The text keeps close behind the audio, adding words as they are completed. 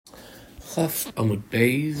Chaf Amud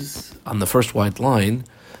Beis, on the first wide line,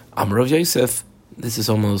 Amar Rav Yosef. This is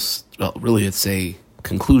almost, well, really it's a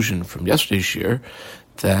conclusion from yesterday's shir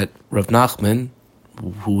that Rav Nachman,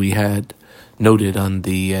 who we had noted on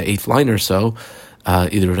the eighth line or so,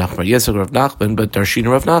 either Rav Nachman Yosef or Rav Nachman, but Darshina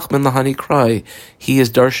Rav Nachman, Lahani Cry, he is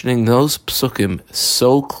darshaning those psukim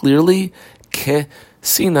so clearly, ke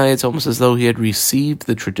Sinai, it's almost as though he had received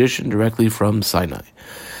the tradition directly from Sinai.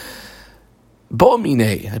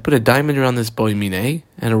 Bo'amine, I put a diamond around this Bo'amine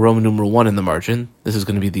and a Roman numeral 1 in the margin. This is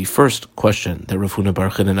going to be the first question that Rav Huna bar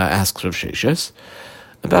Chinana asks Rav Sheshes.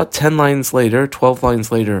 About 10 lines later, 12 lines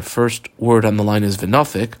later, first word on the line is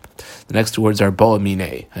Vinofik. The next two words are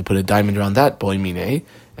Bo'amine. I put a diamond around that Bo'amine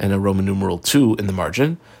and a Roman numeral 2 in the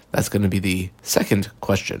margin. That's going to be the second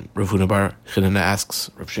question Rav Huna bar Chinana asks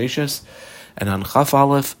Rav Sheshes. And on Chaf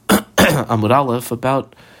Aleph, Amud Aleph,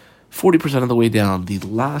 about 40% of the way down, the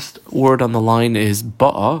last word on the line is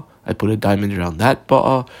Ba'a. I put a diamond around that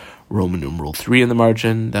Ba'a. Roman numeral 3 in the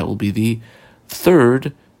margin. That will be the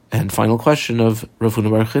third and final question of Rav Huna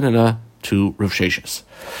bar Chinana to Rav Sheshes.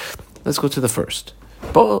 Let's go to the first.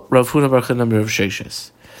 Ba'a Rav Huna bar Chinana Rav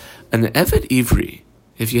Sheshes. An Eved Ivri,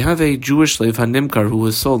 if you have a Jewish slave, Hanimkar, who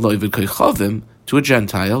was sold Lo'ived Koichavim to a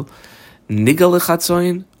Gentile, Nigal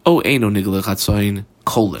Lechatzoin, O Eino Nigal Lechatzoin,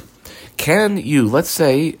 colon. Can you, let's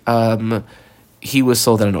say, he was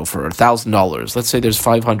sold, I don't know, for $1,000. Let's say there's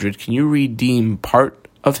 500. Can you redeem part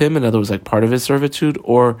of him? In other words, like part of his servitude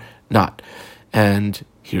or not? And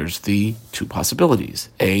here's the two possibilities.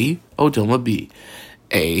 A, O Dilma B.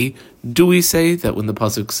 A, do we say that when the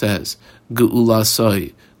pasuk says, Ge'ula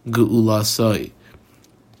soy,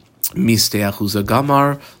 Mistei Achuza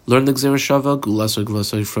Gamar, learn the Gzera Shava, Ge'ula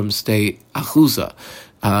soy from Stei Achuza,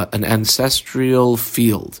 an ancestral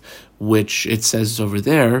field, which it says over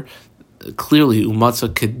there, clearly, umatza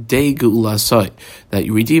kedei ge'ula soy, that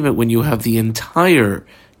you redeem it when you have the entire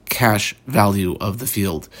cash value of the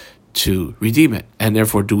field to redeem it. And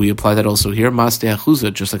therefore, do we apply that also here? Mas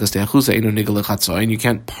de'achuza, just like a ste'achuza, eino nigel lechatzoy, and you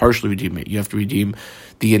can't partially redeem it. You have to redeem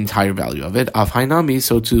the entire value of it. Av hainami,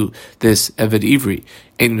 so to this Eved Ivri,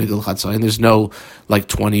 eino nigel lechatzoy, and there's no like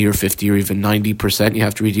 20 or 50 or even 90%. You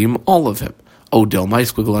have to redeem all of him. Odilma,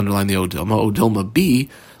 squiggle underline the Odilma. Odilma B,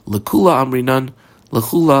 lekula amrinan,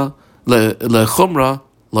 lechumra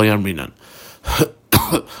lo yamrinan.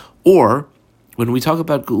 Or, when we talk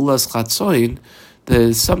about Geulas Chatzoin,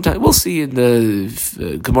 sometimes we'll see in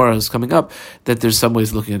the Gemara's coming up that there's some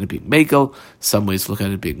ways looking at it being Mekel, some ways looking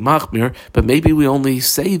at it being Machmir, but maybe we only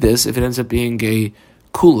say this if it ends up being a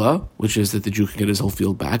Kula, which is that the Jew can get his whole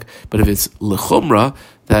field back, but if it's Lechumra,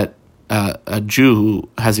 that a Jew who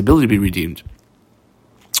has the ability to be redeemed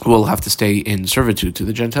will have to stay in servitude to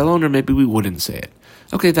the Gentile owner, maybe we wouldn't say it.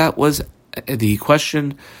 Okay, that was the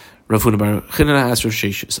question Rav Huna bar Chinana asked Rav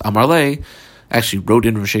Sheshes. Amar Le actually wrote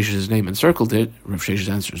in Rav Sheshes' name and circled it. Rav Sheshes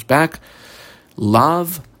answers back,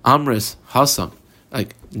 Lav Amris Hasam.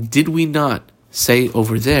 Like, did we not say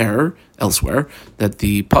over there, elsewhere, that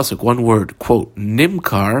the pasuk, one word, quote,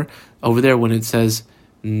 Nimkar, over there when it says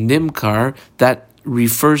Nimkar, that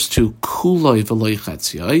refers to Kuloi V'loi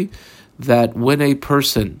Chatzioi, that when a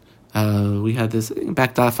person, we had this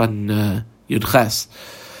backed off on Yud Ches,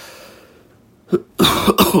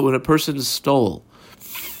 when a person stole,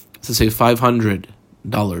 to say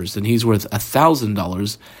 $500, and he's worth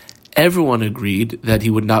 $1,000, everyone agreed that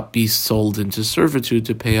he would not be sold into servitude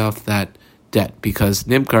to pay off that debt, because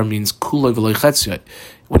Nimkar means Kuloi V'loi Chetzioi.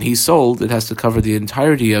 When he's sold, it has to cover the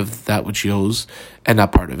entirety of that which he owes, and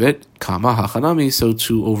not part of it. Kama hachanami. So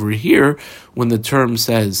to over here, when the term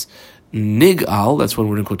says Nigal, that's one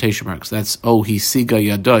word in quotation marks. That's, he siga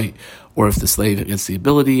yadoi. Or if the slave gets the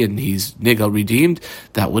ability and he's Nigal redeemed,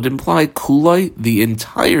 that would imply kuloi, the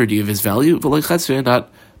entirety of his value, v'loi chetzioi,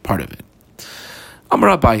 not part of it.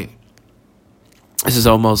 Amar Abaye. This is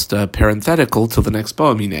almost parenthetical to the next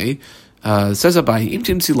Bo'amine. Says Abaye, im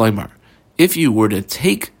timsi loymar. If you were to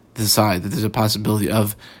take the side that there's a possibility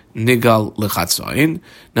of Nigal lechatzoin,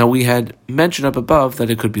 now we had mentioned up above that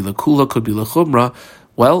it could be lekula, could be lechumra.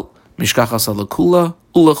 Well, mishkachas lekula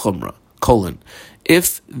ulechumra, colon.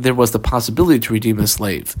 If there was the possibility to redeem a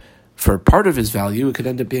slave for part of his value, it could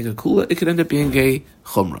end up being a kula, it could end up being a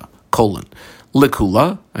chumra, colon.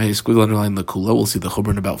 Lekula, I squiggle underline lekula, we'll see the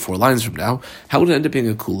chumra in about 4 lines from now. How would it end up being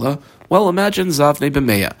a kula? Well, imagine zavne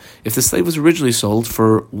b'meya. If the slave was originally sold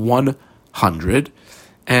for 100,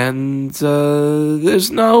 and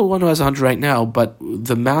there's no one who has 100 right now, but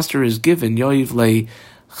the master is given yoiv le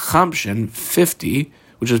chamshin 50,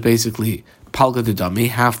 which is basically palga de dami,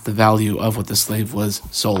 half the value of what the slave was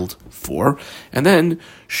sold for, and then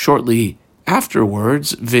shortly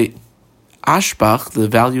afterwards, Ashbach, the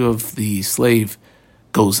value of the slave,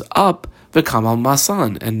 goes up, the Kamal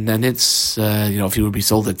Masan, and then it's, if he would be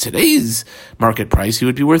sold at today's market price, he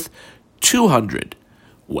would be worth 200.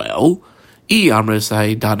 Well, Iyamris,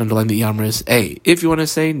 I dot underline the Iyamris A. If you want to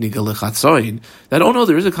say Nigal Lechatzoin, that, oh no,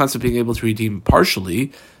 there is a concept of being able to redeem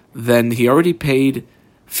partially, then he already paid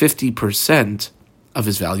 50% of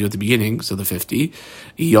his value at the beginning, so the 50.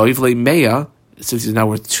 Yoivle Mea, since he's now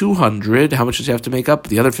worth 200, how much does he have to make up?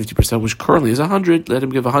 The other 50%, which currently is 100, let him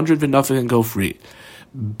give 100 v'nothing and go free.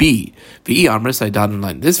 B, V'Amris, I dot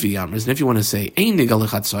underline this V'Amris, and if you want to say Ein Nigal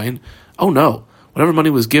Lechatzoin, oh no, whatever money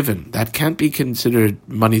was given, that can't be considered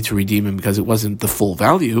money to redeem him because it wasn't the full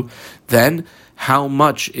value. Then, how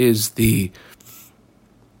much is the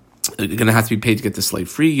going to have to be paid to get the slave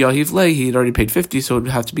free? Yahiv Le, he had already paid 50, so it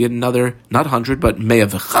would have to be another, not 100, but Mea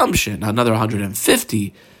V'Chamshin, another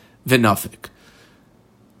 150 V'Nafik.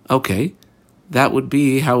 Okay, that would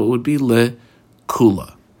be how it would be Le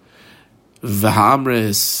Kula.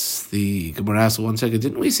 V'Hamris, the Gemara asked, 1 second,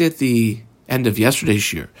 didn't we say at the end of yesterday's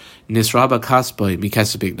shir, Nisraba Kasboi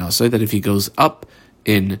Mikasabik Nasai, that if he goes up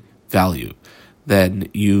in value, then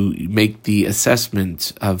you make the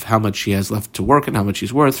assessment of how much he has left to work and how much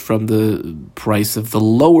he's worth from the price of the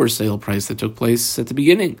lower sale price that took place at the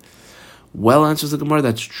beginning. Well, answers the Gemara,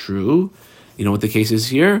 that's true. You know what the case is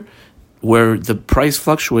here? Where the price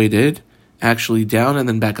fluctuated actually down and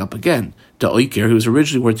then back up again. Da Oiker, who was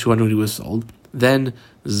originally worth 200 when he was sold, then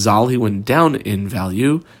Zal, he went down in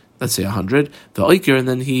value, let's say 100, the Oiker, and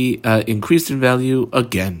then he increased in value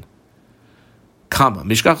again. Kama.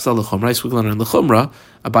 Mishkach Zal L'chumra, squiggle under L'chumra.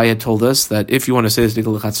 Abai had told us that if you want to say this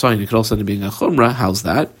Nigal L'chatzoin, you could also end up being a Chumra. How's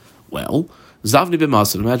that? Well, Zavni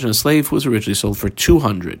b'masan, imagine a slave who was originally sold for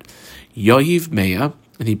 200. Yohiv Mea,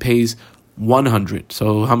 and he pays 100.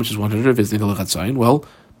 So how much is 100 of his Nigal L'chatzoin? Well,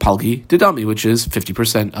 Palgi Didami, which is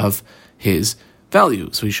 50% of his value.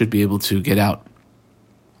 So he should be able to get out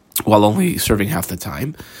while only serving half the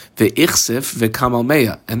time. The Ichsif V'kamal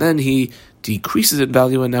Mea, and then he decreases in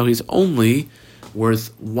value, and now he's only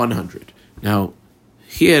worth 100. Now,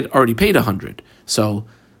 he had already paid 100. So,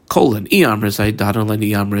 Iyamris, I dadan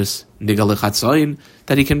Iyamris Nigal Lechatzoin,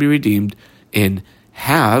 that he can be redeemed in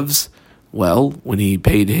halves. Well, when he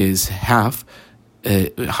paid his half,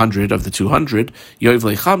 100 of the 200, Yoiv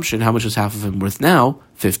Lechamshin, how much is half of him worth now?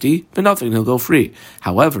 50, but nothing, he'll go free.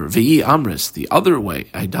 However, V'i Amris, the other way,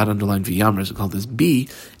 I dot underline V'i Amris, I call this B,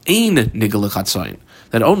 Ein Nigal Lechatzoin.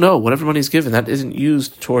 That, oh no, whatever money is given, that isn't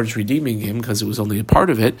used towards redeeming him because it was only a part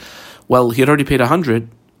of it. Well, he had already paid 100,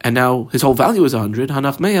 and now his whole value is 100,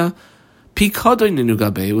 Hanach Mea, Pikadoin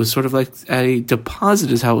Ninugabe, it was sort of like a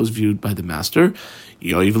deposit is how it was viewed by the master.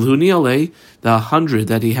 Yoivlu Niale, the 100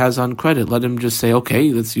 that he has on credit, let him just say,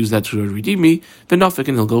 okay, let's use that to redeem me, V'nafik,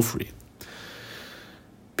 and he'll go free.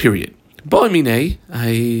 Period. Bo'emine,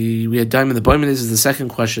 we had Diamond. The Bo'emine is the second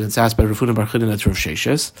question that's asked by Rafuna Bar Chidin at Rav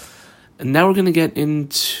Sheshes. And now we're going to get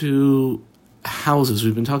into houses.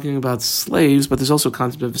 We've been talking about slaves, but there's also a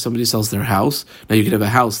concept of if somebody sells their house. Now you can have a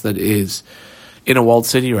house that is in a walled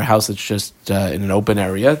city or a house that's just in an open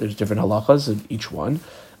area. There's different halachas in each one.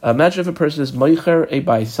 Imagine if a person is moicher a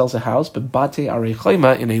bay, sells a house, but bate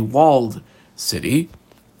arechayma in a walled city.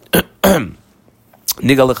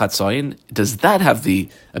 Nigal Lechatzoin, does that have the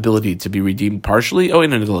ability to be redeemed partially? Oh,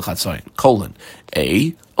 in a Nigal Lechatzoin.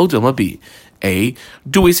 A, Odilma B. A,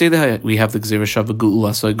 do we say that we have the Gzera Shava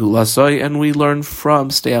Gu'ulasoy, and we learn from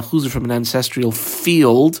Steachuza, from an ancestral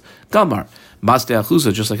field, Gamar. Mas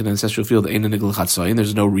Steachuza, just like an ancestral field, Ein Nigal Lechatzoin,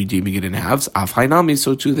 there's no redeeming it in halves. Af Hainami,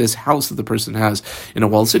 so too this house that the person has in a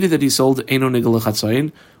walled city that he sold, Ein Nigal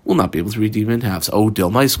Lechatzoin, will not be able to redeem in halves. O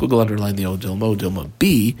Dilma, squiggle underline the O Dilma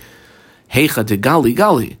B. Heicha de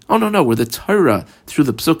gali. Oh, no, where the Torah, through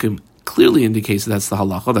the Psukim, clearly indicates that's the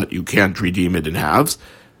halacha, that you can't redeem it in halves.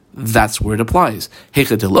 That's where it applies.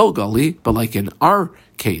 Heicha de lo gali, but like in our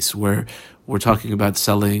case, where we're talking about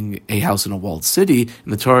selling a house in a walled city,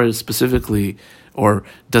 and the Torah specifically, or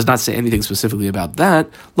does not say anything specifically about that,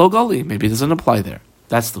 lo gali, maybe it doesn't apply there.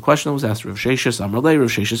 That's the question that was asked. Rav Sheshes Amrlei, Rav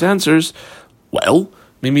Sheshes answers, well,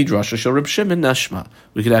 Mimidrasha shel Reb Shimon Nashma.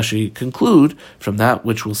 We could actually conclude from that,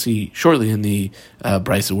 which we'll see shortly in the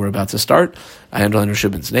brisa we're about to start. I underline Reb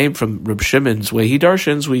Shimon's name. From Reb Shimon's way he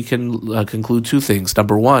darshans, we can conclude two things.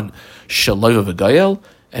 Number one, Shaloy v'Gayel,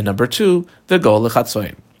 and number two, the Goel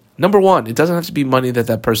Lechatzoin. Number one, it doesn't have to be money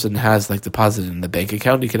that person has like deposited in the bank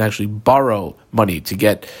account. He can actually borrow money to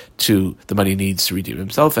get to the money he needs to redeem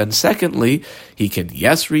himself. And secondly, he can,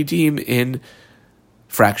 yes, redeem in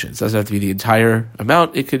fractions. Doesn't have to be the entire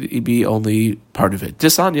amount. It could be only part of it.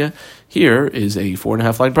 Disanya, here is a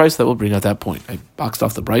 4.5 line brisa that will bring out that point. I boxed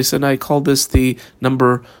off the brisa and I called this the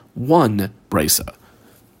number 1 brisa.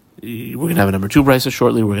 We're going to have a number 2 brisa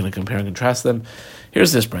shortly. We're going to compare and contrast them.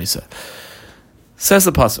 Here's this brisa. Says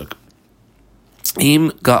the pasuk,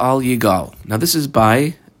 Im Gaal Yigal. Now this is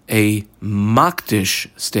by a Makdish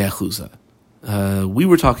Steachuza. We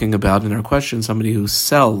were talking about in our question somebody who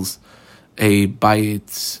sells a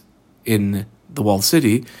bayit in the walled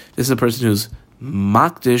city. This is a person who's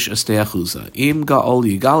Makdish a Steachuza. Im Gaal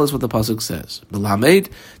Yigal is what the pasuk says. Melamed,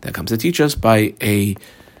 that comes to teach us by a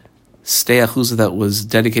Steachuza that was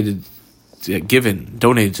dedicated,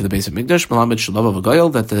 donated to the base of Mikdash, Melamed Shalav of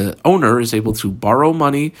Agayel, that the owner is able to borrow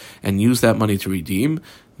money and use that money to redeem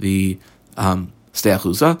the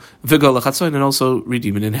Steachuza, Vigol Lechatzoin, and also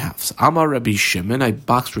redeem it in halves. Amar Rabbi Shimon, I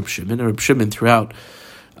boxed Rabbi Shimon, and Rabbi Shimon throughout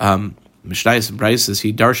Mishnayos and Braisos,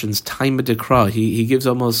 he darshans time dekra. He gives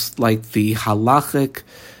almost like the halachic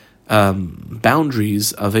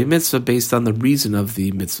boundaries of a mitzvah based on the reason of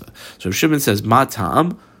the mitzvah. So Rabbi Shimon says, Ma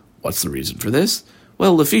tam, what's the reason for this?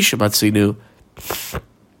 Well, Lefisha Matzinu,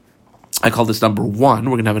 I call this number 1.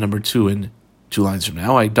 We're going to have a number 2 in 2 lines from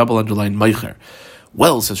now. I double underline Meicher.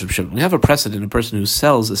 Well, says Reb Shimon, we have a precedent, a person who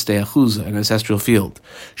sells a steachuza, an ancestral field.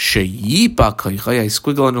 Sheyipa kaichai, I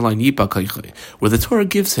squiggle underline yipa kaichai, where the Torah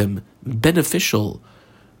gives him beneficial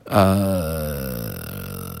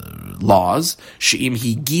laws. She'im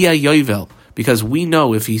higia yovel, because we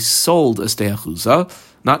know if he sold a steachuza,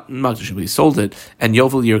 not Makdish, but he sold it, and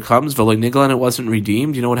Yovel year comes, V'lo nigla, and it wasn't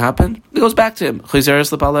redeemed, you know what happened? It goes back to him.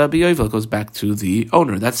 It goes back to the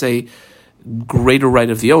owner. That's a greater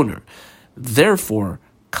right of the owner. Therefore,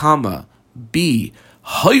 comma, B,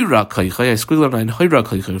 Hayra Kaichai, I squiggle line Hayra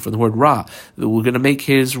Kaichai from the word Ra, that we're going to make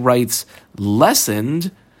his rights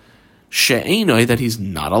lessened, She'enoi, that he's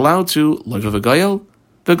not allowed to, Loiv of Agayel,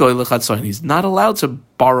 he's not allowed to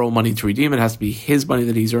borrow money to redeem it. It has to be his money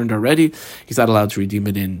that he's earned already. He's not allowed to redeem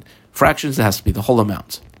it in fractions. It has to be the whole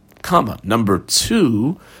amount. Comma. Number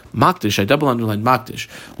 2, Makdish. I double underline Makdish.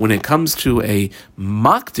 When it comes to a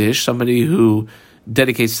Makdish, somebody who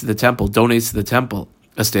dedicates to the temple, donates to the temple,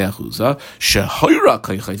 a steachuza, Shehoira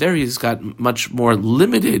Kaichai, there he's got much more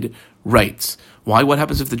limited rights. Why? What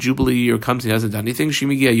happens if the Jubilee year comes and he hasn't done anything?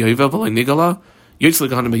 Shimigia Yoiva V'lo nigala. He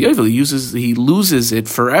loses it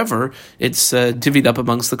forever. It's divvied up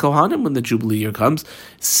amongst the Kohanim when the Jubilee year comes.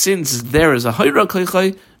 Since there is a Hayra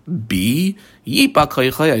Kaichai, B, Yipa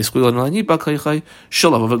Kaichai, I squeal on Yipa Kaichai,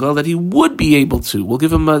 Shalav of a girl that he would be able to. We'll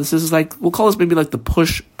give him, this is like, we'll call this maybe like the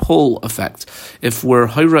push-pull effect. If we're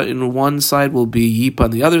Hayra in one side, we'll be Yipa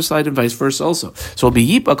on the other side, and vice versa also. So it'll be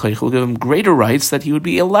Yipa Kaichai, we'll give him greater rights that he would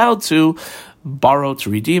be allowed to borrow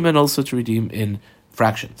to redeem and also to redeem in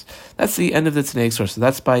fractions. That's the end of the Tanaic source. So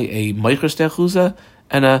that's by a Meicher Steachuza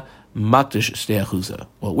and a Makdish Steachuza.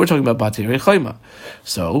 Well, we're talking about Batei Chayma.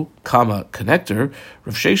 So, comma, connector,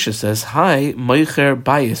 Rav Shesha says, Hi, Meicher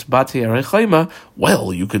Bayis Batei Chayma.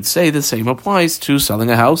 Well, you could say the same applies to selling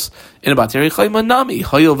a house in a Batei Chayma Nami,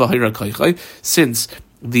 Hayil V'Hayra Kaichai, since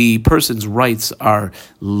the person's rights are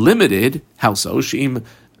limited, Hauso, Shim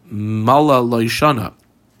Mala Loishana,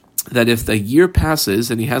 that if the year passes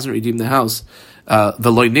and he hasn't redeemed the house,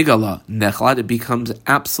 V'lo nigala nechlad, it becomes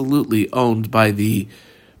absolutely owned by the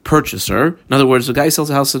purchaser. In other words, a guy sells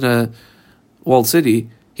a house in a walled city,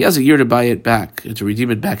 he has a year to buy it back, to redeem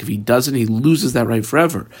it back. If he doesn't, he loses that right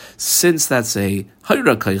forever. Since that's a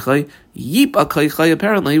hayra kaichai, yipa kaichai,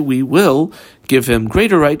 apparently we will give him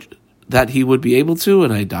greater right that he would be able to,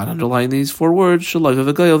 and I dot underline these 4 words, he would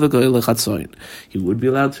be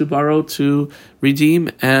allowed to borrow to redeem,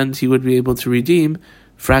 and he would be able to redeem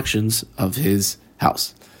fractions of his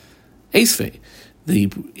house. Eisvei.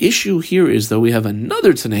 The issue here is, though, we have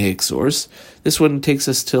another Tanaic source. This one takes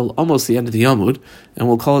us till almost the end of the Yomud, and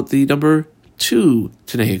we'll call it the number 2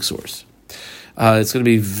 Tanaic source. It's going to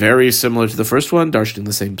be very similar to the first one, darshaning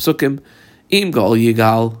the same psukim. Im gal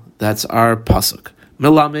yigal, that's our pasuk.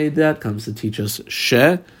 Melamed, that comes to teach us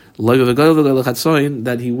that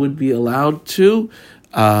he would be allowed to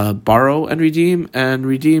borrow and redeem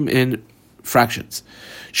in fractions.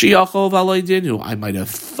 Shiachov aloydinu, I might have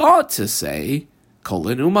thought to say,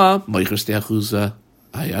 kolin uma, meicher steachuza,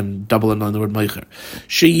 I am doubling on the word meicher.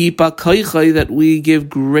 Sheyipa kaichai, that we give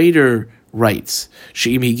greater rights.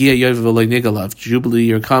 Sheim higia yovev aloynigala, if Jubilee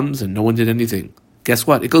year comes and no one did anything. Guess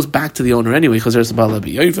what? It goes back to the owner anyway, because there's a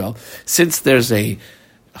balabi yovel. Since there's a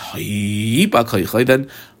Yipa kaichai, then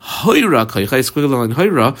Hayra kaichai, squiggle on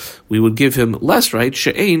Hayra, we would give him less right,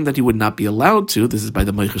 she'ain, that he would not be allowed to. This is by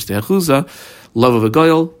the Meicher Steachuza, love of a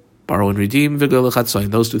goyel, borrow and redeem, v'goyel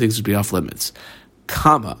lechatzayin. Those 2 things would be off limits.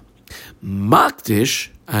 comma. Makdish,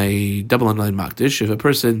 I double underline Makdish, if a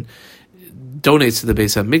person donates to the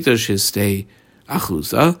Beis HaMikdash his stay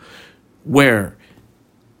achuza, where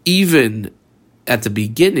even at the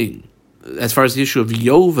beginning, as far as the issue of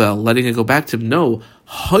Yovel, letting it go back to him, no,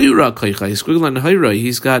 Hayra Kaichai, squiggle on Hayra,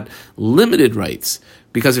 he's got limited rights,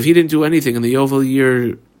 because if he didn't do anything and the Yovel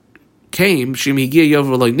year came, Shim Higia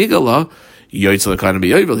Yovel like Nigala, Yoitzel Economy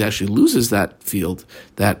Yovel, he actually loses that field,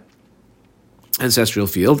 that ancestral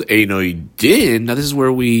field. Einoi Din, now this is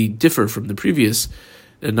where we differ from the previous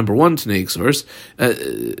number one Tanaic source.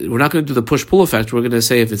 We're not going to do the push-pull effect. We're going to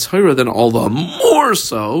say if it's Hayra, then all the more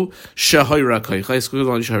so, Shehayra Kaichai,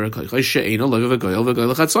 squiggle on Shehayra Kaichai, She'ena Lev V'Goyel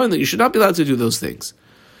V'Goyel Chatzayin, that you should not be allowed to do those things.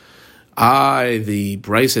 The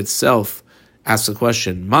Bryce itself asks the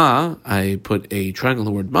question, Ma, I put a triangle in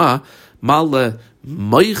the word Ma le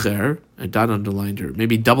Meicher, a dot underlined, or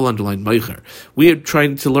maybe double underlined Meicher. We are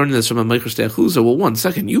trying to learn this from a Meicher Stei Achuza. Well, 1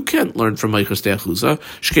 second, you can't learn from Meicher Stei Achuza.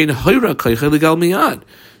 Shkein Hayra Kaichai Legal Miyad.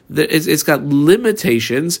 It's got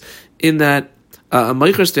limitations in that a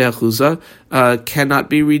Meicher Stei Achuza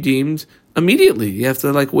cannot be redeemed immediately. You have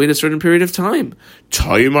to wait a certain period of time.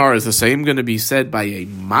 Taimar is the same going to be said by a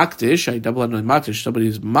Makdish. I double underline Makdish. Somebody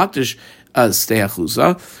who's Makdish Stei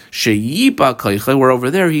Achuza. Sheyipa Kaichai, where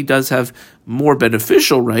over there he does have more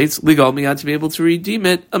beneficial rights, legal miyad, to be able to redeem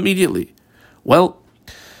it immediately. Well,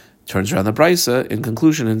 turns around the Brisa in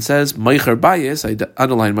conclusion and says, Meicher Bayis, I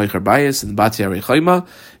underline Meicher Bayis in Bati Arichaima.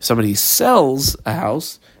 If somebody sells a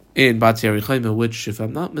house in Bati Arichaima, which, if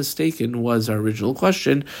I'm not mistaken, was our original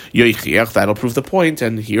question, Yoichiach, that'll prove the point.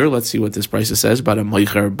 And here, let's see what this Brisa says about a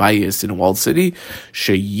Meicher Bayis in a walled city.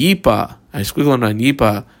 Sheyipa, I squiggle on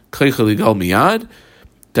Yipa, Kaichai legal miyad,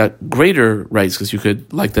 got greater rights because you could,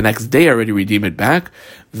 the next day, already redeem it back.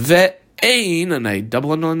 Ve'ein, and I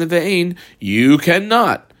double underline the ve'ein, you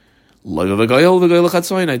cannot.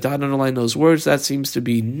 I dot underline those words. That seems to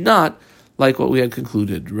be not like what we had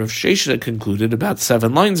concluded. Rav Sheshet had concluded about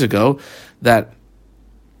 7 lines ago that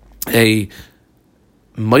a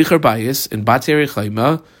Meicher Bayis in Batei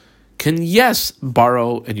Rechaima can, yes,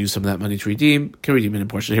 borrow and use some of that money to redeem, can redeem it in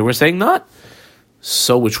portion. Here we're saying not.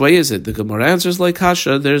 So which way is it? The Gemara answers like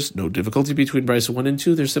Kasha. There's no difficulty between Brisa 1 and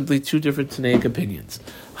 2. There's simply 2 different Tanaic opinions.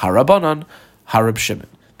 Harabanan, Harab Shimon.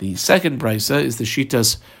 The second Brisa is the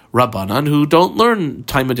Shitas Rabbanan, who don't learn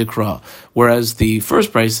Taima Dikra, whereas the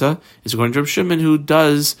first Brisa is according to Rab Shimon, who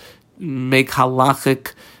does make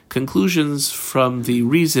halachic conclusions from the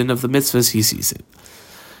reason of the mitzvahs he sees it.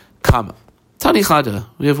 Kama. Tani Chada.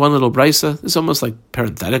 We have one little Brisa. It's almost like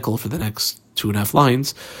parenthetical for the next 2.5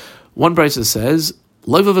 lines. One Brisa says,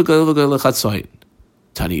 Loiva v'goyel v'goyel l'chatzoyin.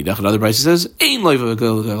 Tani Yidach. Another Brisa says, Ein loiva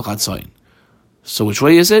v'goyel v'goyel l'chatzoyin. So which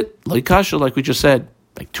way is it? Like Kasha, like we just said,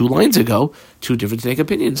 2 lines ago, 2 different Tanaic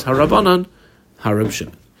opinions. Harabanan, Harab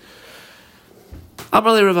Shimon.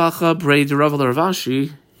 Amar le Ravacha, Brei de Rav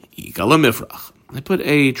Ravashi, Yigal Mifrach. I put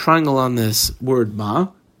a triangle on this word Ma.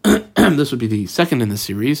 This would be the second in the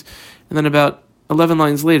series. And then about 11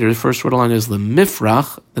 lines later, the first word line is Le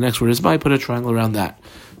Mifrach. The next word is Ma. I put a triangle around that.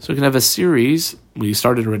 So we can have a series, we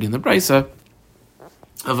started already in the Brisa,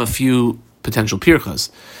 of a few potential pirchas.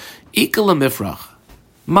 Ika le Mifrach.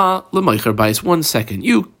 Ma le Meicher Bayis. 1 second.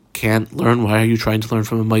 You can't learn. Why are you trying to learn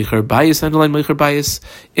from a Meicher Bayis? Underline Meicher Bayis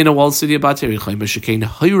in a walled city of Batei Rechaima. Shekein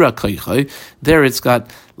Hayra Kaichai. There it's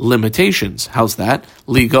got limitations. How's that?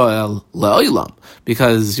 Ligoel le'olam.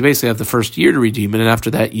 Because you basically have the first year to redeem it, and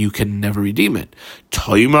after that you can never redeem it.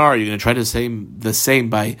 Toimar, you're going to try to say the same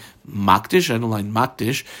by Makdish, underline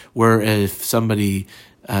Makdish, where if somebody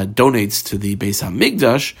donates to the Beis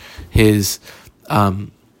HaMikdash his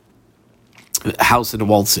house in a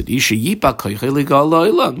walled city,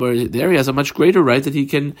 where there he has a much greater right that he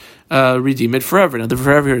can redeem it forever. Now the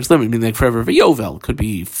forever here is limited, meaning like forever of a Yovel, could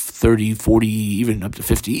be 30, 40, even up to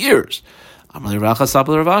 50 years.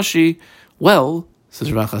 Well,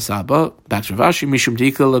 says Rav Saba, back to Rav Ashi, Mishum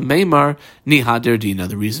Dika Meimar Nihader Dina.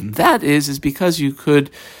 The reason that is because you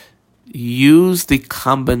could use the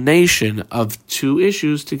combination of 2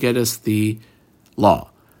 issues to get us the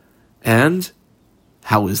law. And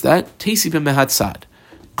how is that? Teisi b'mehatzad,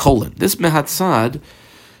 colon. This mehatzad,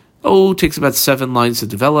 takes about 7 lines to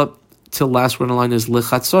develop, till last word in the line is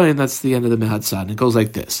lechatzoyin, that's the end of the mehatzad. And it goes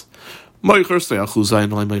like this. Meicher Stei Achuza,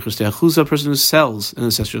 and Meicher Stei Achuza, a person who sells an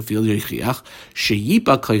ancestral field, Yoichiach,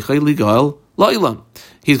 sheyipa kaichai ligal la'ilam.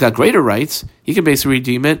 He's got greater rights. He can basically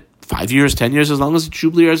redeem it 5 years, 10 years, as long as the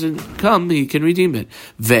Jubilee year hasn't come, he can redeem it.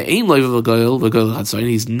 Ve'ein loiva v'goyel v'goyel chatzoyin.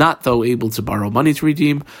 He's not, though, able to borrow money to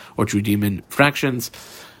redeem, or to redeem in fractions.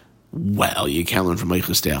 Well, you can't learn from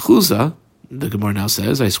Meicher Stei Achuza. the Gemara now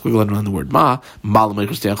says, I squiggle around the word ma, well,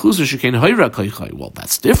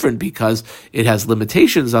 that's different because it has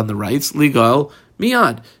limitations on the rights, legal,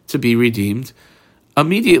 miyad, to be redeemed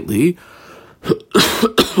immediately,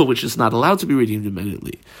 which is not allowed to be redeemed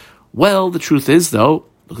immediately. Well, the truth is, though,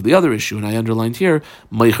 look at the other issue, and I underlined here,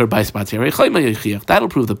 that'll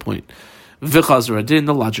prove the point.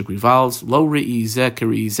 The logic revolves. Lo re'izeh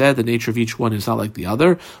kere'izeh. The nature of each one is not like the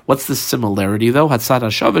other. What's the similarity, though? Hatzad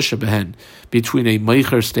hashava shebehen, between a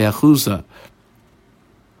meicher steachuza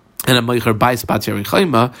and a meicher bais bateri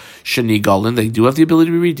chayma shenigalin. They do have the ability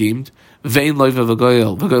to be redeemed. Vein loiva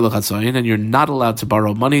v'goyel lechatzayin, and you're not allowed to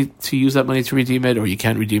borrow money to use that money to redeem it, or you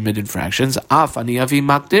can't redeem it in fractions. Af ani avi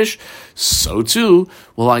makdish. So too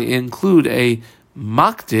will I include a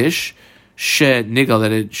makdish nigal,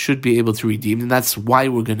 that it should be able to redeem, and that's why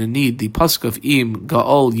we're going to need the pasuk of im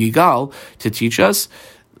gaol yigal to teach us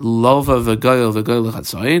lova v'goyel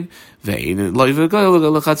lechatzayin vein loiva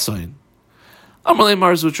v'goyel lechatzayin. Amalei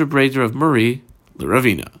Mars, which are breder of Murray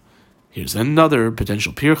l'Ravina. Here's another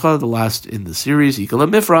potential pircha, the last in the series. Ikala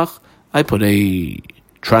mifrach. I put a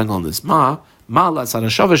triangle on this ma latzad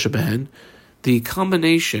hashava shebehen. The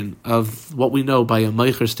combination of what we know by a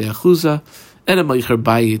meicher steachuza and a meicher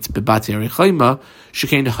bayit bebati arechayma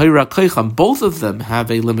shekain hayra kaycham. Both of them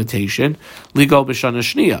have a limitation, legal b'shana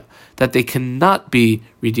shniya, that they cannot be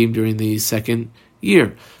redeemed during the second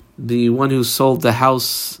year. The one who sold the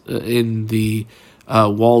house in the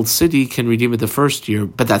walled city can redeem it the first year,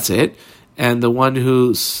 but that's it. And the one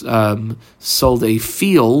who sold a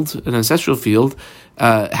field, an ancestral field,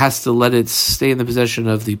 has to let it stay in the possession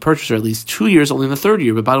of the purchaser at least 2 years, only in the third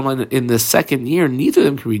year. But bottom line, in the second year, neither of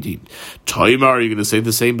them can redeem. Taimar, are you going to say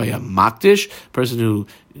the same by a makdish, person who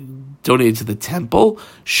donated to the temple?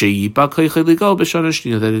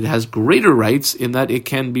 That it has greater rights in that it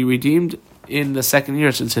can be redeemed in the second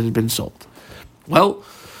year since it had been sold. Well,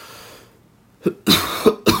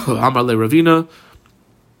 Amar le Ravina,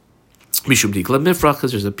 Mishum Dikla Mifrach,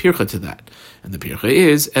 because there's a pircha to that. And the pircha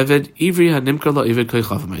is, Eved Ivri HaNimkar La Eved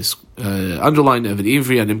Koichavim. Underline Eved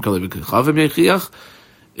Ivri HaNimkar La Eved Koichavim Yechiach.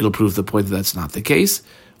 It'll prove the point that that's not the case.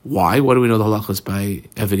 Why? What do we know the halachas by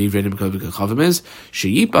Eved Ivri HaNimkar La Eved Koichavim is?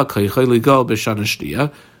 Sheyipa Koichai Ligal B'Shana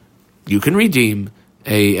Shniya. You can redeem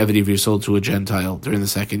a Eved Ivri sold to a Gentile during the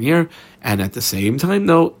second year, and at the same time,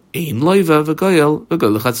 though, Ein Loiva V'Goyel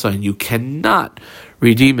V'Goyel Lechatzayin. You cannot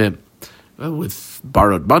redeem him with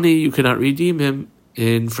borrowed money. You cannot redeem him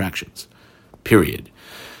in fractions. Period.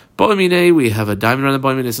 Bo'amine, we have a diamond around the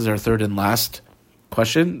bo'amine. This is our third and last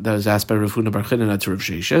question that was asked by Rav Huna Bar Chinna to Rav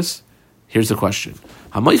Sheshes. Here's the question: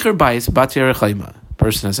 Hamaycher Bais Bati Arechayma.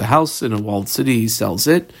 Person has a house in a walled city. He sells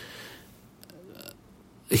it.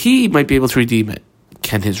 He might be able to redeem it.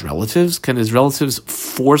 Can his relatives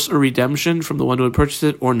force a redemption from the one who had purchased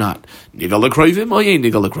it or not? Nigal lekroivim, or ye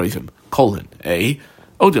nigal lekroivim? Colon A.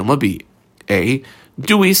 Odilma B. A.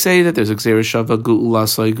 Do we say that there's a Gzeira Shava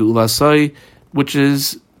Gu'ulasai, which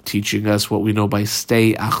is teaching us what we know by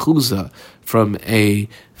stay achuza from a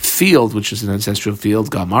field, which is an ancestral field,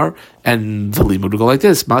 gamar, and the limud would go like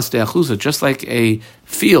this: mas stay achuza, just like a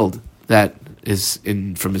field that is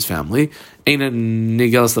in from his family. Eina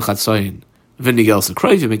nigelas lechatzayin.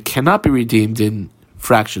 It cannot be redeemed in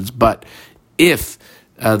fractions, but if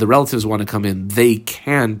the relatives want to come in, they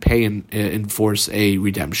can pay and enforce a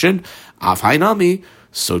redemption. Af hainami,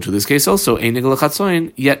 so to this case also, ein nigal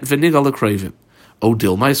lechatzoin, yet v'nigal lekroivim.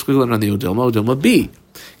 Odilma, squiggling on the Odilma B.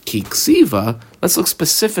 Ki ksiva, let's look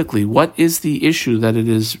specifically, what is the issue that it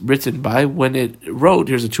is written by when it wrote,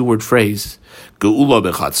 here's a two-word phrase, ge'ula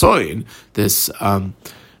bechatzoin, this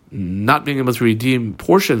not being able to redeem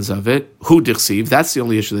portions of it, hu dichsiv, that's the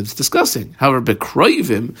only issue that it's discussing. However,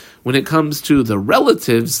 bekroivim, when it comes to the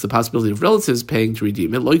relatives, the possibility of relatives paying to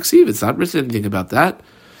redeem it, lo yiksiv, it's not written anything about that.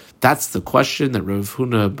 That's the question that Rav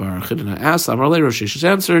Huna Bar Chinna asked. Amar le Rav Sheshes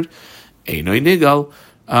answered, Einoi nigal,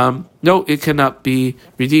 no, it cannot be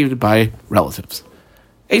redeemed by relatives.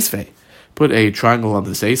 Eisvei, put a triangle on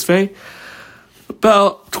this Eisvei,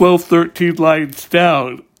 about 12, 13 lines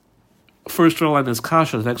down. First row line is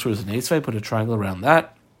kasha, the next row is an Eisvei, put a triangle around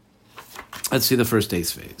that. Let's see the first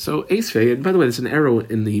Eisvei. So Eisvei, and by the way, there's an arrow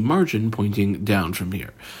in the margin pointing down from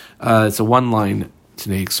here. It's a one-line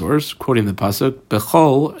Tanaic source, quoting the pasuk,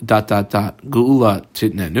 Bechol ... Geula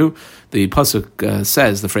titnenu. The pasuk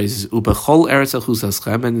says, the phrase is, Ubechol eretz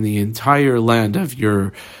achusaschem, and in the entire land of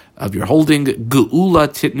your holding, Geula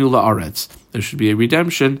titnu la'aretz. There should be a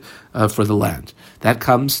redemption for the land. That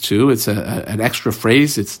comes to, it's an extra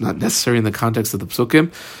phrase, it's not necessary in the context of the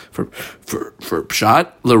psukim, for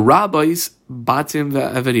pshat, l'rabbis batim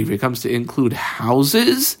ve'eved ivri. It comes to include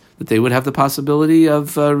houses that they would have the possibility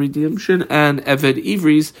of redemption, and Eved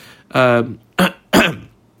Ivri's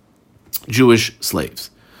Jewish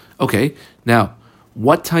slaves. Okay, now,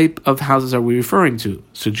 what type of houses are we referring to?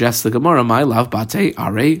 Suggests the Gemara, my love, bate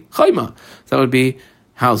are chayma. That would be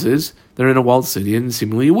houses that are in a walled city, and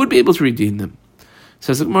seemingly you would be able to redeem them.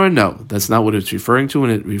 Says the Gemara, no, that's not what it's referring to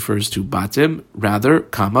when it refers to batim. Rather,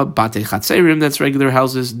 kama bate chatzerim, that's regular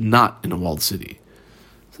houses not in a walled city.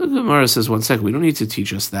 So the Gemara says, one second, we don't need to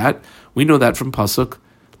teach us that. We know that from pasuk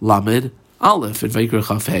lamed aleph in Vayikra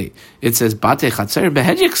Chaf Hey. It says bate chatzerim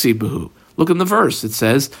behedyeksi behu. Look in the verse. It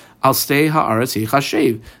says al stei haaretz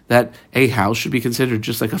yichashev, that a house should be considered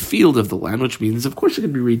just like a field of the land, which means, of course, it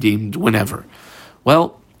can be redeemed whenever.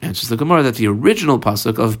 Well, answers the Gemara that the original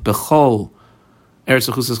pasuk of bechol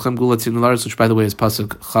which, by the way, is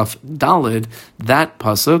pasuk Chaf Dalid, that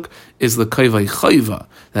pasuk is the Kayvay Chayva.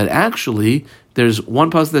 That actually, there's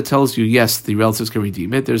one pasuk that tells you, yes, the relatives can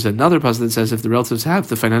redeem it. There's another pasuk that says if the relatives have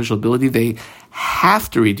the financial ability, they have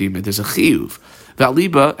to redeem it. There's a chiyuv.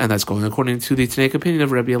 Valiba, and that's going according to the Tanaic opinion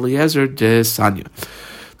of Rabbi Eliezer de Sanya.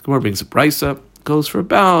 The Gemara brings a brisa, goes for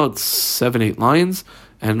about 7-8 lines,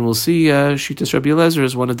 and we'll see Shitas Rabbi Eliezer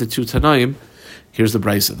is one of the two Tanaim. Here's the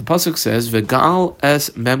brisa. The pasuk says, "Vegal es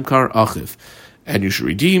memkar achiv," and you should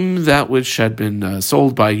redeem that which had been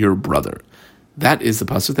sold by your brother. That is the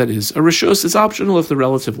pasuk that is a rishus. It's optional. If the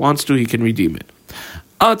relative wants to, he can redeem it.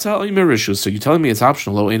 So you're telling me it's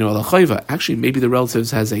optional? Lo eino ala chayva. Actually, maybe the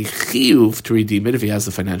relative has a chiyuv to redeem it if he has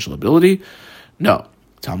the financial ability. No.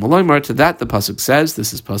 Talmud Loimar, to that the pasuk says,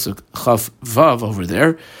 this is pasuk Chaf Vav over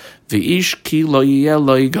there, V'ish ki lo yiyeh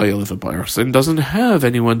lo yigayel, if a person doesn't have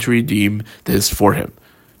anyone to redeem this for him.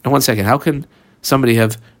 Now, one second, how can somebody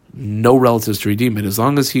have no relatives to redeem it? As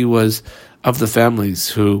long as he was of the families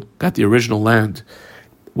who got the original land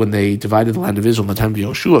when they divided the land of Israel in the time of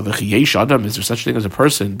Yoshua, v'chiyesh adam, is there such thing as a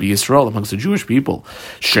person, be Yisrael, amongst the Jewish people?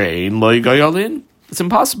 Shein lo yigayelin? It's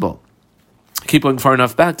impossible. Keep going far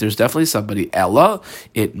enough back, there's definitely somebody. Ella,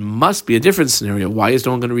 it must be a different scenario. Why is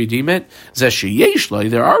no one going to redeem it?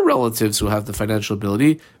 There are relatives who have the financial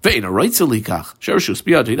ability. He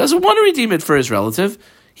doesn't want to redeem it for his relative.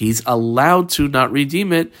 He's allowed to not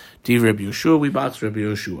redeem it. Rabbi Yoshua, we box Rabbi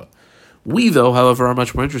Yoshua. We, though, however, are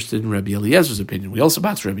much more interested in Rabbi Eliezer's opinion. We also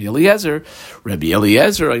box Rabbi Eliezer. Rabbi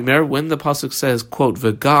Eliezer, when the pasuk says, quote,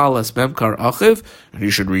 "V'gal es memkar achiv," and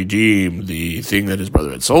he should redeem the thing that his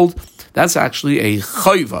brother had sold, that's actually a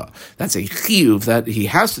chayva. That's a chiyuv that he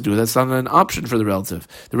has to do. That's not an option for the relative.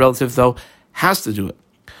 The relative, though, has to do it.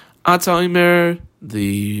 Ataimer,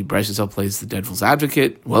 the Bryce itself plays the devil's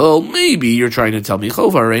advocate. Well, maybe you're trying to tell me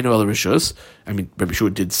chova reino el rishus. I mean, Rabbi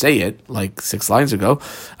Shua did say it like 6 lines ago.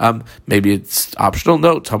 Maybe it's optional.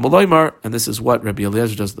 No, Talmud Loimar, and this is what Rabbi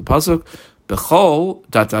Eliezer does in the pasuk. Bechol ...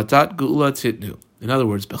 geula titnu. In other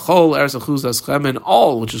words, bechol eretz achuz aschem, and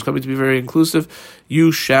all, which is coming to be very inclusive,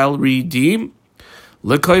 you shall redeem.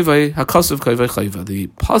 Lekayvei hakasav kayvei chayva. The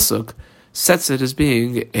pasuk sets it as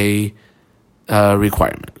being a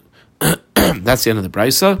requirement. That's the end of the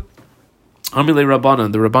brisa. Amilei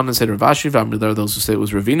Rabbanan. The Rabbanan said Ravashi. There are those who say it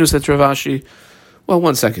was Ravinu said Ravashi. Well,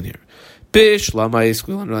 one second here. Bishlamai,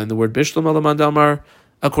 we'll underline the word Bishlam alamandamar.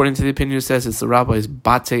 According to the opinion, it says it's the rabbis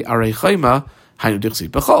Bate Arei Chayma Hainu Dixi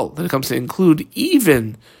Bechol. That it comes to include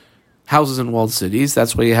even houses in walled cities.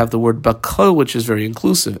 That's why you have the word Bakol, which is very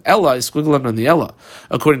inclusive. Ella is squiggling on the Ella.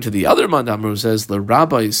 According to the other mandamar, who says the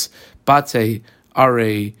rabbis Bate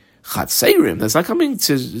Arei Chatzeirim, that's not coming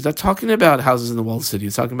to, not talking about houses in the walled city.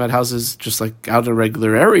 It's talking about houses just like out in a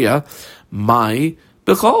regular area. My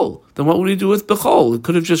Bechol. Then what would he do with Bechol? It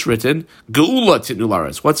could have just written Geula Titnu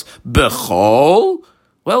Laretz. What's Bechol?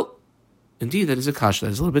 Well, indeed, that is a kasha.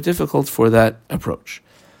 That is a little bit difficult for that approach.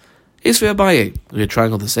 Esvei Abaye. We had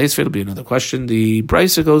triangle this Esvei. It'll be another question. The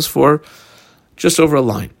brisa goes for just over a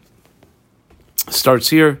line. Starts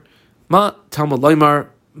here. Ma Talmud Loimar,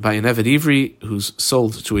 by an Eved Ivri who's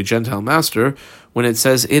sold to a Gentile master, when it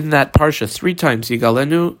says in that parsha 3 times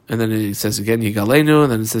Yigalenu, and then it says again Yigalenu,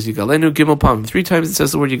 and then it says Yigalenu, Gimel Pam. 3 times it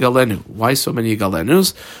says the word Yigalenu. Why so many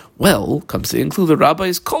Yigalenus? Well, comes to include the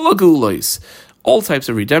rabbis Kolagulois, all types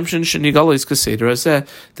of redemption, Shenigalois Kaseder Azeh,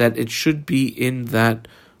 that it should be in that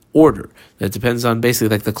order. That depends on basically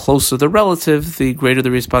like the closer the relative, the greater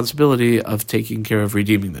the responsibility of taking care of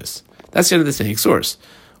redeeming this. That's the end of the Tanaic source.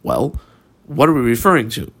 Well, what are we referring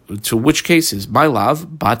to? To which cases? My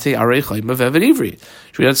lav, bate arei chayim of Eved Ivri.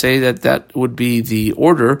 Should we not say that that would be the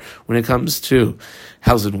order when it comes to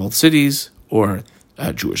houses in walled cities or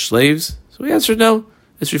Jewish slaves? So we answered no.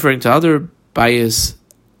 It's referring to other bias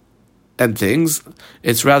and things.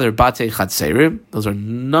 It's rather bate chatzeirim. Those are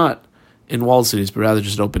not in walled cities, but rather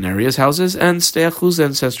just open areas, houses, and steachus,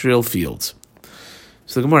 ancestral fields.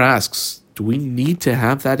 So the Gemara asks, do we need to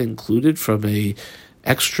have that included from a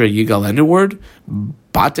extra yigalenu word?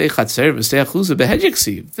 Bate chatzer v'steachus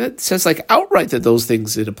behedyiksiv. That says like outright that those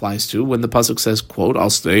things it applies to when the pasuk says, quote, al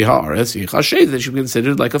stei haaretz yichashev, that should be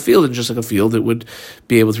considered like a field, and just like a field it would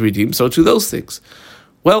be able to redeem, so to those things.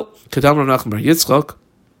 Well, Kedam Rav Nachman bar Yitzchak,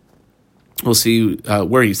 we'll see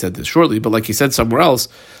where he said this shortly, but like he said somewhere else,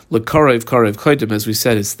 l'karev karev kodim, as we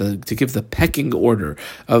said, it's to give the pecking order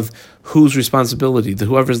of whose responsibility,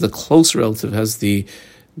 whoever is the close relative has the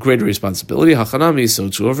greater responsibility. Hachanami, so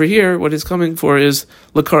too over here, what is coming for is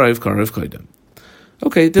l'karev karev kodim.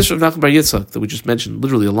 Okay, this Rav Nachman bar Yitzchak that we just mentioned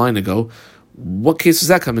literally a line ago, what case is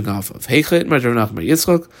that coming off of? Heichet Rav Nachman bar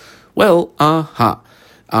Yitzchak? Well,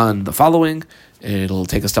 on the following, it'll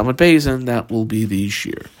take us Talmud Beis, and that will be the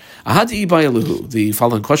shir. The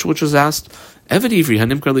following question which was asked, Eved Ivri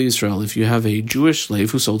Hanimkar Yisrael, if you have a Jewish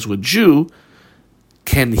slave who sold to a Jew,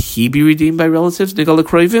 can he be redeemed by relatives? Nigal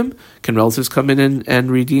Kroivim? Can relatives come in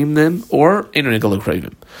and redeem them? Or Nigal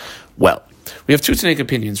Kroivim? Well, we have two Tanaic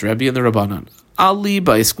opinions, Rebbe and the Rabbanan. Ali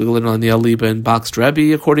by squiggling on the Aliba and boxed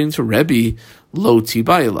Rebbe, according to Rebbe, Lo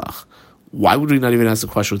Tibailach. Why would we not even ask the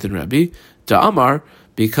question within Rebbe? Da'amar,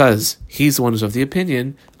 because he's the one who's of the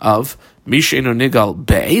opinion of Misheno Nigal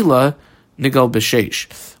Be'ela, Nigal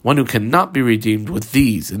B'Sheish. One who cannot be redeemed with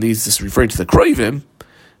these, and these is referring to the Kroivim,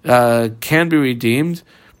 can be redeemed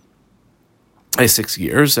by 6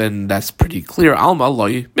 years, and that's pretty clear. Alma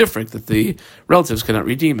loy mifrik, that the relatives cannot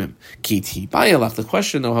redeem him. Kiti Bayalach. The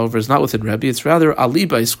question, though, however, is not within Rebbe. It's rather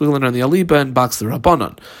Aliba, squiggling on the Aliba and box the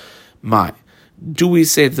Rabbanon. Do we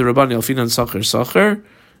say that the Rabbanon Elfinan Sacher?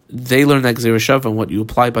 They learn that Gzera Shav, and what you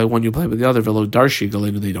apply by one, you apply by the other. Velo Darshi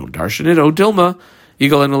Yigalenu, they don't darshan it. O Dilma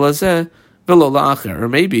Yigalenu Lazeh Velo La'acher. Or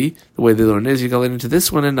maybe the way they learn is Yigalenu to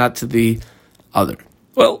this one and not to the other.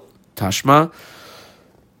 Well, Tashma,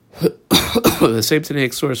 the same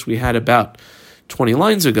Tanaic source we had about 20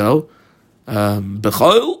 lines ago.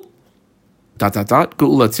 Bechol Geula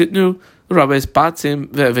Titnu Rabbis Batim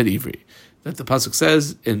Ve'Eved Ivri. That the pasuk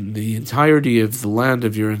says, in the entirety of the land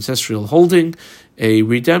of your ancestral holding, a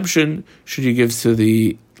redemption should you give to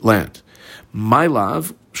the land. My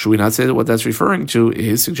love, should we not say that what that's referring to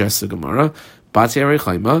is, suggests the Gemara, Bati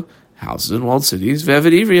Arechaima, houses in walled cities,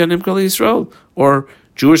 Ve'Eved Ivri and Nimkal Yisrael, or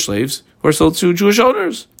Jewish slaves who are sold to Jewish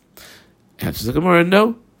owners? Answers the Gemara,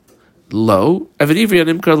 no. Lo, Eved Ivri and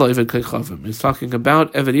Nimkal Lo Eved Kechavim. It's talking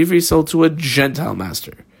about Eved Ivri sold to a Gentile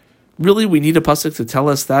master. Really, we need a pasuk to tell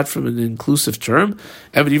us that from an inclusive term.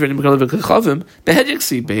 It's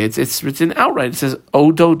written outright. It says,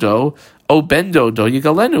 O dodo, O ben dodo,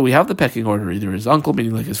 yigalenu. We have the pecking order, either his uncle,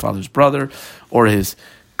 meaning like his father's brother, or his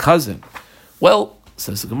cousin. Well,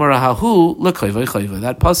 says the Gemara, Hahu lekayva chayva.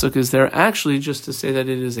 That pasuk is there actually just to say that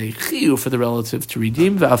it is a chiyu for the relative to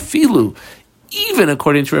redeem, va'afilu, even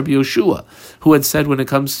according to Rabbi Yoshua, who had said when it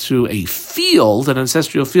comes to a field, an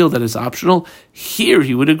ancestral field that is optional, here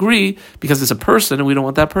he would agree because it's a person and we don't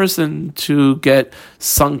want that person to get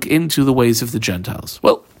sunk into the ways of the Gentiles.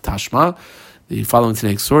 Well, Tashma, the following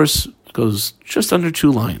Tanaic source goes just under 2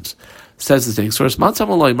 lines. Says the Tanaic source, Matzam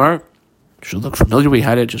Aloymar, should look familiar, we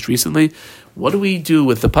had it just recently. What do we do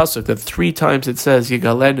with the pasuk that 3 times it says,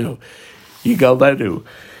 Yigalenu, Yigalenu,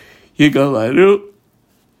 Yigalenu,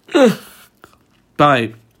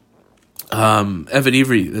 by Eved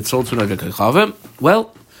Ivri that sold to Eved Kechavim?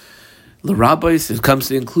 Well, the rabbis, it comes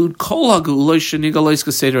to include Kol HaGeulai Shenigalais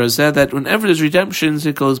Keseder Hazeh, that whenever there's redemptions,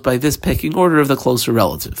 it goes by this pecking order of the closer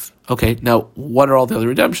relative. Okay, now, what are all the other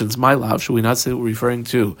redemptions? My love, should we not say that we're referring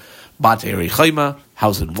to Bat Erichaima,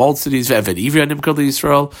 house in walled cities, Eved Ivri Nimkar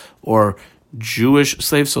Yisrael, or Jewish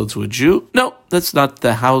slave sold to a Jew? No, that's not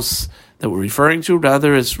the house that we're referring to.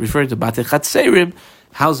 Rather, it's referring to Bate Chatzerim,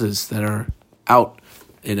 houses that are out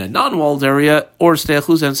in a non-walled area, or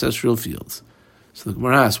Steachus, ancestral fields. So the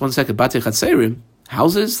Gemara asks, 1 second, Bate Chatzerim,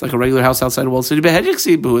 houses, like a regular house outside a walled city,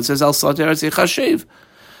 Behedjiksibu, it says, Al Sater Chashev.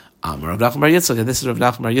 Rav Nachman bar Yitzchak, and this is Rav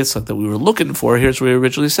Nachman bar Yitzchak that we were looking for. Here's where we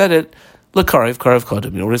originally said it, L'karev Karev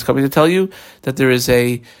Kodem. You know what it's coming to tell you? That there is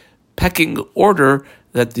a pecking order,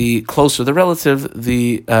 that the closer the relative,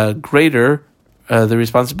 the greater the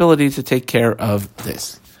responsibility to take care of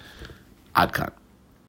this. Adkan.